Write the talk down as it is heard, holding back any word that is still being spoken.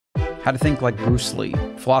How to Think Like Bruce Lee,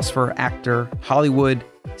 philosopher, actor, Hollywood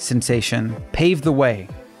sensation, paved the way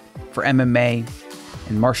for MMA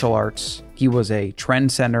and martial arts. He was a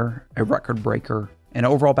trendsetter, a record breaker, an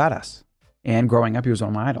overall badass. And growing up, he was one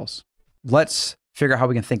of my idols. Let's figure out how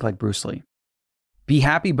we can think like Bruce Lee. Be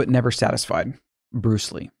happy but never satisfied,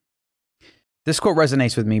 Bruce Lee. This quote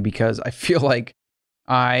resonates with me because I feel like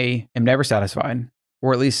I am never satisfied,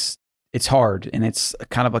 or at least it's hard and it's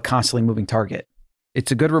kind of a constantly moving target. It's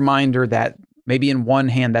a good reminder that maybe in one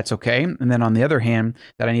hand that's okay, and then on the other hand,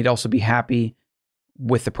 that I need to also be happy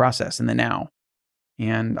with the process and the now.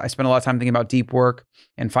 And I spend a lot of time thinking about deep work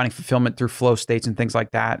and finding fulfillment through flow states and things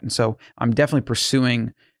like that. And so I'm definitely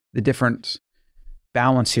pursuing the different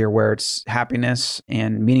balance here where it's happiness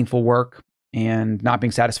and meaningful work and not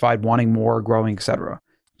being satisfied, wanting more, growing, etc.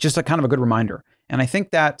 Just a kind of a good reminder. And I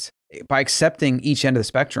think that by accepting each end of the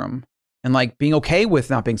spectrum and like being okay with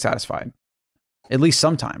not being satisfied, at least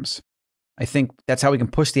sometimes, I think that's how we can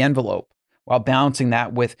push the envelope while balancing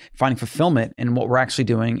that with finding fulfillment in what we're actually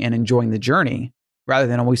doing and enjoying the journey rather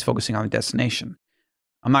than always focusing on the destination.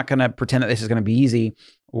 I'm not going to pretend that this is going to be easy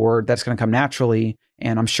or that's going to come naturally.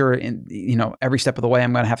 And I'm sure in, every step of the way,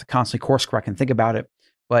 I'm going to have to constantly course correct and think about it.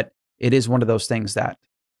 But it is one of those things that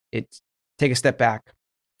take a step back,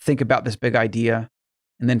 think about this big idea,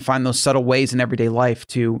 and then find those subtle ways in everyday life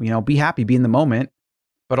to, be happy, be in the moment,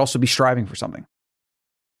 but also be striving for something.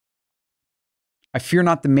 I fear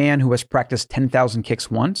not the man who has practiced 10,000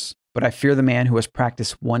 kicks once, but I fear the man who has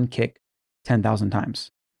practiced one kick 10,000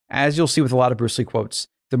 times. As you'll see with a lot of Bruce Lee quotes,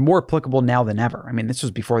 they're more applicable now than ever. I mean, this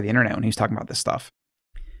was before the internet when he was talking about this stuff.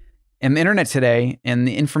 And the internet today and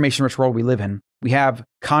the information-rich world we live in, we have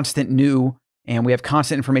constant new and we have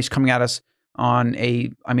constant information coming at us on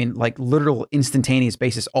literal instantaneous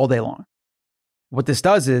basis all day long. What this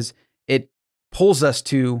does is it pulls us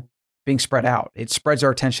to being spread out. It spreads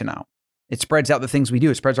our attention out. It spreads out the things we do.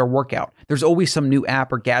 It spreads our workout. There's always some new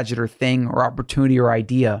app or gadget or thing or opportunity or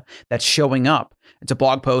idea that's showing up. It's a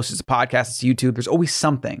blog post, it's a podcast, it's YouTube. There's always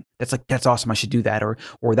something that's like, that's awesome, I should do that, or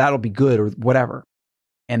that'll be good, or whatever.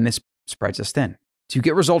 And this spreads us thin. To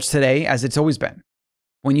get results today, as it's always been,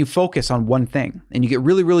 when you focus on one thing and you get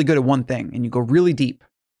really, really good at one thing and you go really deep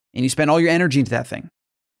and you spend all your energy into that thing,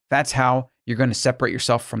 that's how you're going to separate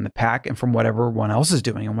yourself from the pack and from what everyone else is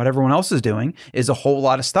doing. And what everyone else is doing is a whole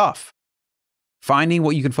lot of stuff. Finding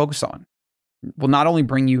what you can focus on will not only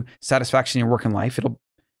bring you satisfaction in your work and life,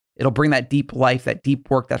 it'll bring that deep life, that deep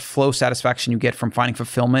work, that flow satisfaction you get from finding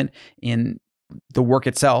fulfillment in the work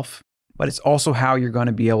itself. But it's also how you're going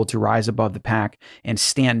to be able to rise above the pack and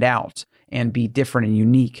stand out and be different and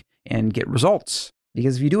unique and get results.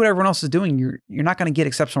 Because if you do what everyone else is doing, you're not going to get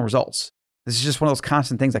exceptional results. This is just one of those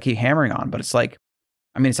constant things I keep hammering on, but it's like,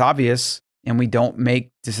 it's obvious, and we don't make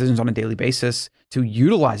decisions on a daily basis to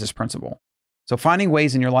utilize this principle. So finding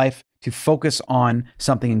ways in your life to focus on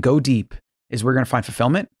something and go deep is where you're going to find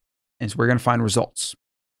fulfillment, and it's where you're going to find results.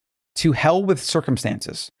 To hell with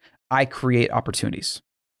circumstances, I create opportunities.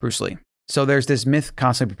 Bruce Lee. So there's this myth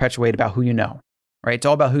constantly perpetuated about who you know, right? It's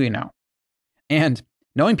all about who you know. And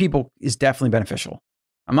knowing people is definitely beneficial.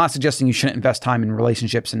 I'm not suggesting you shouldn't invest time in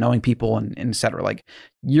relationships and knowing people and et cetera. Like,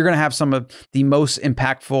 you're going to have some of the most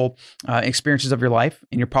impactful experiences of your life,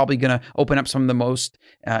 and you're probably going to open up some of the most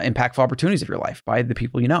impactful opportunities of your life by the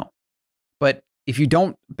people you know. But if you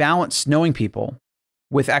don't balance knowing people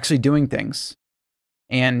with actually doing things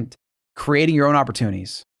and creating your own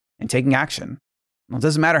opportunities and taking action, well, it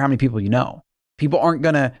doesn't matter how many people you know. People aren't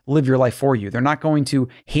going to live your life for you. They're not going to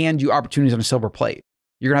hand you opportunities on a silver plate.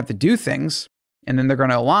 You're going to have to do things, and then they're going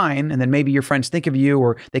to align, and then maybe your friends think of you,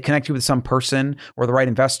 or they connect you with some person or the right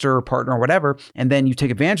investor or partner or whatever, and then you take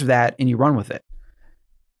advantage of that and you run with it.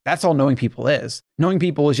 That's all knowing people is. Knowing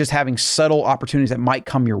people is just having subtle opportunities that might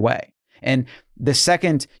come your way. And the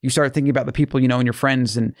second you start thinking about the people you know and your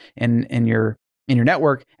friends and your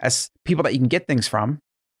network as people that you can get things from,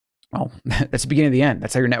 well, that's the beginning of the end.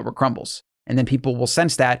 That's how your network crumbles. And then people will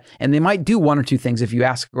sense that, and they might do one or two things if you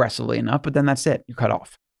ask aggressively enough, but then that's it. You're cut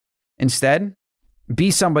off. Instead,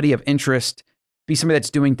 be somebody of interest, be somebody that's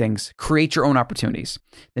doing things, create your own opportunities.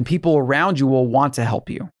 Then people around you will want to help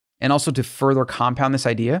you. And also, to further compound this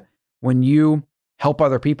idea, when you help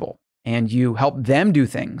other people and you help them do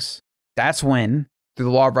things, that's when, through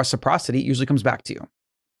the law of reciprocity, it usually comes back to you.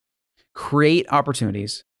 Create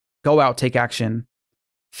opportunities, go out, take action,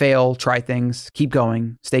 fail, try things, keep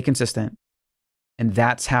going, stay consistent. And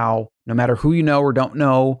that's how, no matter who you know or don't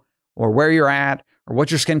know, or where you're at, or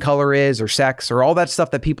what your skin color is, or sex, or all that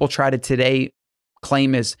stuff that people try to today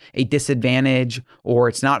claim is a disadvantage, or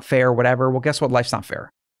it's not fair, whatever. Well, guess what? Life's not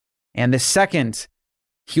fair. And the second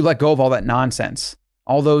you let go of all that nonsense,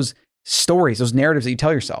 all those stories, those narratives that you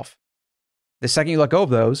tell yourself. The second you let go of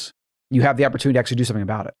those, you have the opportunity to actually do something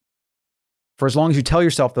about it. For as long as you tell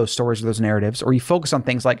yourself those stories or those narratives, or you focus on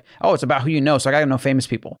things like, oh, it's about who you know, so I got to know famous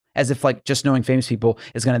people, as if like just knowing famous people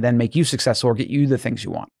is going to then make you successful or get you the things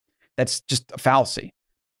you want. That's just a fallacy.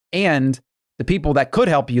 And the people that could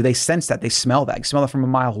help you, they sense that, they smell that. You smell that from a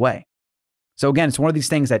mile away. So again, it's one of these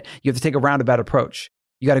things that you have to take a roundabout approach.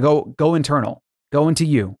 You got to go internal, go into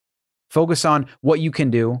you, focus on what you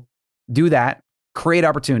can do that, create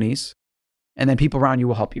opportunities, and then people around you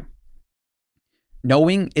will help you.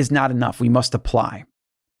 Knowing is not enough. We must apply.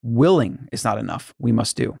 Willing is not enough. We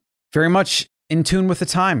must do. Very much in tune with the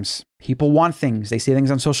times. People want things. They see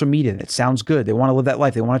things on social media that sounds good. They want to live that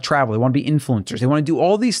life. They want to travel. They want to be influencers. They want to do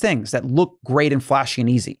all these things that look great and flashy and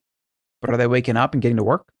easy. But are they waking up and getting to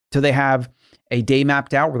work? Do they have a day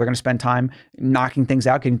mapped out where they're going to spend time knocking things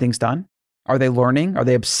out, getting things done? Are they learning? Are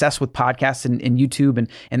they obsessed with podcasts and YouTube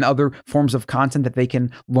and other forms of content that they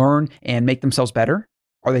can learn and make themselves better?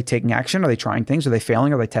 Are they taking action? Are they trying things? Are they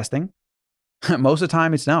failing? Are they testing? Most of the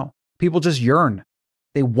time, it's no. People just yearn.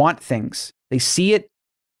 They want things. They see it.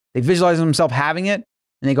 They visualize themselves having it,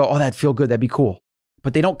 and they go, oh, that'd feel good. That'd be cool.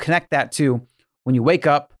 But they don't connect that to when you wake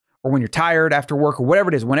up or when you're tired after work or whatever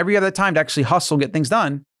it is. Whenever you have that time to actually hustle and get things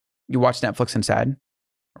done, you watch Netflix instead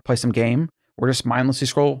or play some game or just mindlessly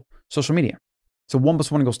scroll social media. So 1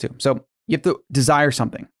 + 1 = 2. So you have to desire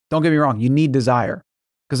something. Don't get me wrong. You need desire.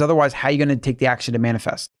 Because otherwise, how are you going to take the action to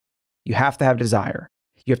manifest? You have to have desire.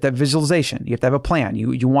 You have to have visualization. You have to have a plan.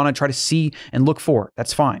 You want to try to see and look for.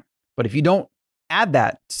 That's fine. But if you don't add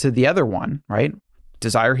that to the other one, right?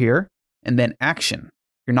 Desire here and then action,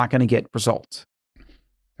 you're not going to get results.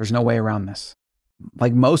 There's no way around this.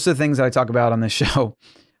 Like most of the things that I talk about on this show,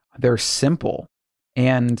 they're simple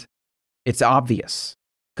and it's obvious.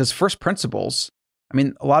 Because first principles, I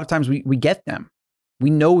mean, a lot of times we get them. We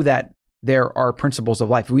know that there are principles of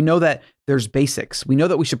life. We know that there's basics. We know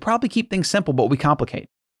that we should probably keep things simple, but we complicate.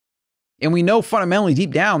 And we know fundamentally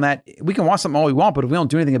deep down that we can want something all we want, but if we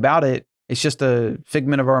don't do anything about it, it's just a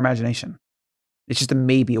figment of our imagination. It's just a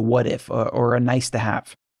maybe, a what if, or a nice to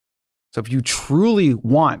have. So if you truly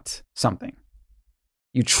want something,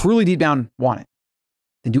 you truly deep down want it,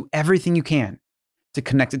 then do everything you can to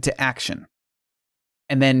connect it to action.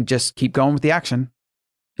 And then just keep going with the action.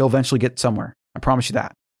 You'll eventually get somewhere. I promise you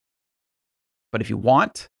that. But if you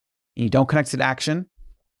want and you don't connect it to action,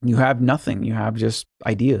 you have nothing. You have just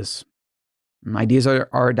ideas. And ideas are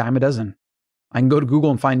a dime a dozen. I can go to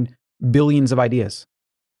Google and find billions of ideas.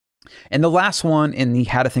 And the last one in the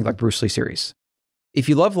How to Think Like Bruce Lee series. If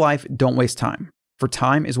you love life, don't waste time, for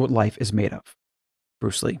time is what life is made of.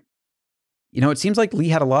 Bruce Lee. You know, it seems like Lee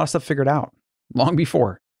had a lot of stuff figured out long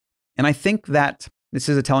before. And I think that this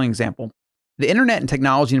is a telling example. The internet and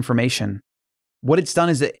technology information, what it's done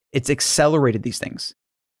is that it's accelerated these things.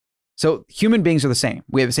 So human beings are the same.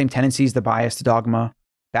 We have the same tendencies, the bias, the dogma,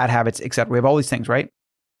 bad habits, etc. We have all these things, right?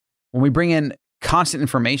 When we bring in constant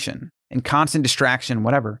information and constant distraction,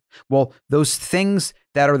 whatever, well, those things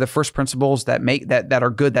that are the first principles that make that are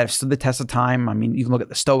good, that have stood the test of time. I mean, you can look at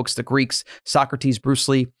the Stoics, the Greeks, Socrates, Bruce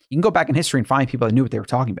Lee. You can go back in history and find people that knew what they were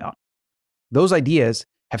talking about. Those ideas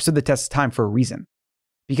have stood the test of time for a reason,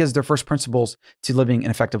 because they're first principles to living an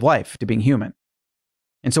effective life, to being human.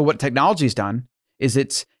 And so what technology has done is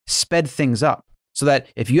it's sped things up so that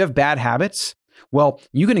if you have bad habits, well,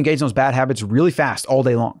 you can engage in those bad habits really fast all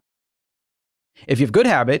day long. If you have good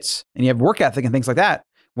habits and you have work ethic and things like that,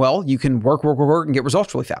 well, you can work and get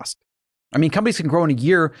results really fast. I mean, companies can grow in a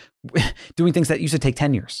year doing things that used to take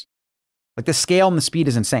 10 years. Like the scale and the speed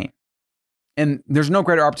is insane. And there's no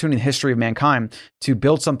greater opportunity in the history of mankind to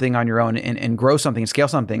build something on your own and grow something and scale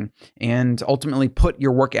something and ultimately put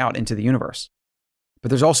your work out into the universe. But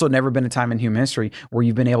there's also never been a time in human history where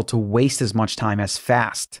you've been able to waste as much time as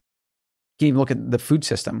fast. You can even look at the food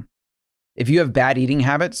system. If you have bad eating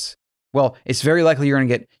habits, well, it's very likely you're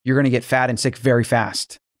going to get fat and sick very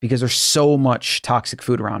fast because there's so much toxic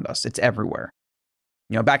food around us. It's everywhere.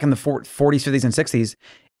 You know, back in the 40s, 50s, and 60s,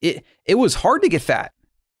 it was hard to get fat.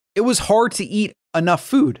 It was hard to eat enough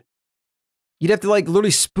food. You'd have to like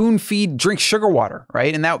literally spoon feed, drink sugar water,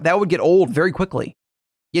 right? And that would get old very quickly.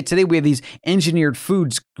 Yet today we have these engineered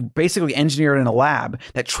foods, basically engineered in a lab,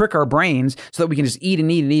 that trick our brains so that we can just eat and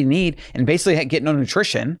eat and eat and eat and basically get no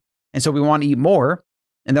nutrition. And so we want to eat more.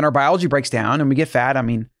 And then our biology breaks down and we get fat. I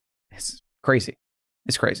mean, it's crazy.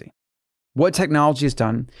 It's crazy. What technology has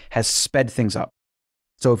done has sped things up.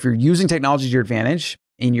 So if you're using technology to your advantage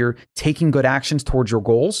and you're taking good actions towards your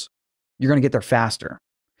goals, you're going to get there faster.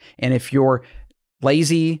 And if you're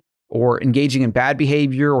lazy or engaging in bad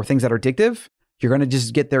behavior or things that are addictive, you're going to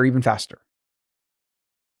just get there even faster.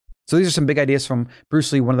 So these are some big ideas from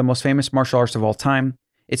Bruce Lee, one of the most famous martial artists of all time.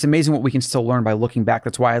 It's amazing what we can still learn by looking back.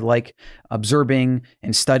 That's why I like observing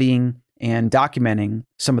and studying and documenting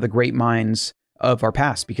some of the great minds of our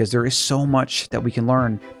past, because there is so much that we can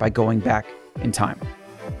learn by going back in time.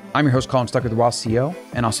 I'm your host, Colin Stucker, the Wild CEO,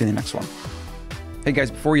 and I'll see you in the next one. Hey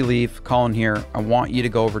guys, before you leave, Colin here. I want you to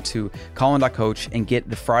go over to colin.coach and get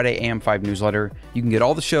the Friday AM5 newsletter. You can get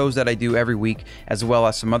all the shows that I do every week, as well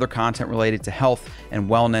as some other content related to health and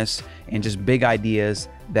wellness and just big ideas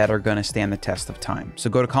that are going to stand the test of time. So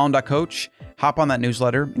go to colin.coach, hop on that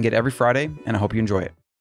newsletter and get every Friday, and I hope you enjoy it.